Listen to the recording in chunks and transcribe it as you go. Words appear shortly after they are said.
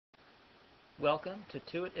Welcome to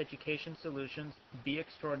Tuit Education Solutions Be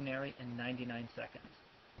Extraordinary in 99 Seconds.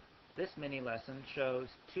 This mini lesson shows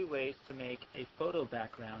two ways to make a photo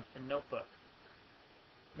background in Notebook.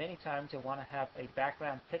 Many times you'll want to have a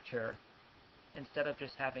background picture instead of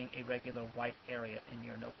just having a regular white area in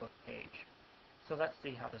your Notebook page. So let's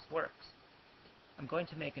see how this works. I'm going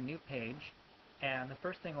to make a new page, and the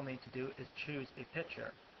first thing we'll need to do is choose a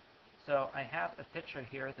picture. So I have a picture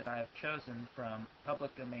here that I have chosen from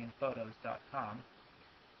publicdomainphotos.com,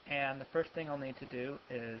 and the first thing I'll need to do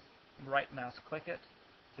is right mouse click it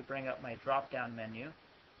to bring up my drop down menu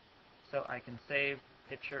so I can save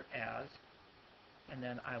picture as, and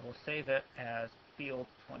then I will save it as field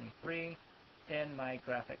 23 in my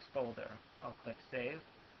graphics folder. I'll click save,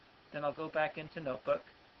 then I'll go back into Notebook,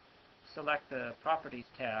 select the Properties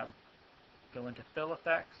tab, go into Fill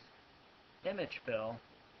Effects, Image Fill,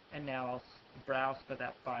 and now I'll browse for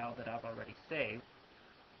that file that I've already saved,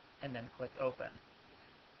 and then click Open.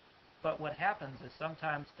 But what happens is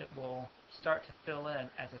sometimes it will start to fill in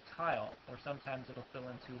as a tile, or sometimes it'll fill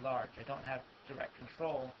in too large. I don't have direct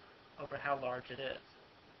control over how large it is.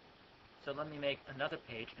 So let me make another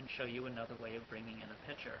page and show you another way of bringing in a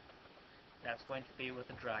picture. That's going to be with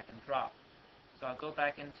a drag and drop. So I'll go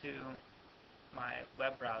back into my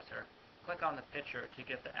web browser, click on the picture to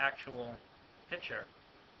get the actual picture,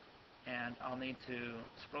 and I'll need to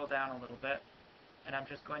scroll down a little bit, and I'm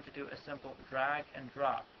just going to do a simple drag and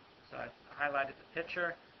drop. So I've highlighted the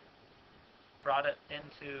picture, brought it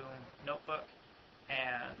into Notebook,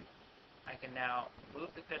 and I can now move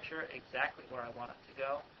the picture exactly where I want it to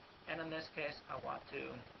go, and in this case I want to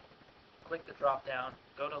click the drop down,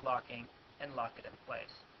 go to locking, and lock it in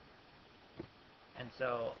place. And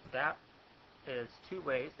so that is two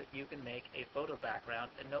ways that you can make a photo background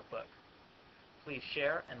in Notebook. Please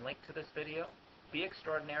share and link to this video, be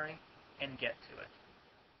extraordinary, and get to it.